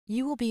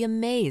You will be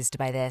amazed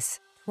by this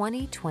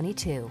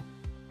 2022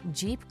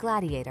 Jeep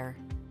Gladiator.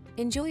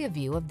 Enjoy a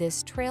view of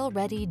this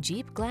trail-ready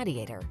Jeep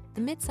Gladiator, the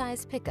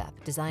midsize pickup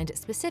designed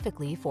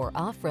specifically for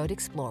off-road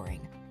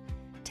exploring.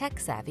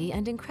 Tech-savvy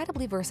and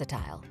incredibly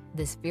versatile,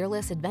 this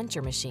fearless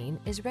adventure machine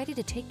is ready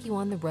to take you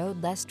on the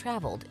road less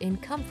traveled in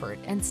comfort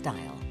and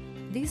style.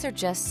 These are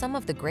just some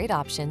of the great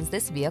options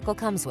this vehicle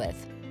comes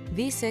with: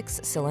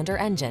 V6 cylinder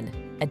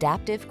engine,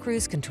 adaptive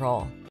cruise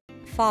control,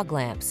 fog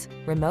lamps,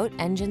 remote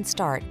engine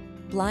start,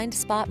 blind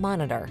spot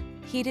monitor,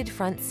 heated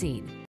front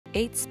seat,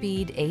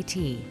 8-speed AT.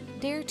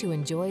 Dare to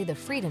enjoy the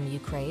freedom you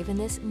crave in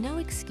this no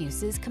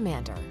excuses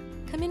Commander.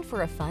 Come in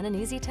for a fun and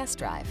easy test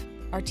drive.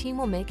 Our team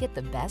will make it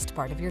the best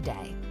part of your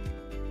day.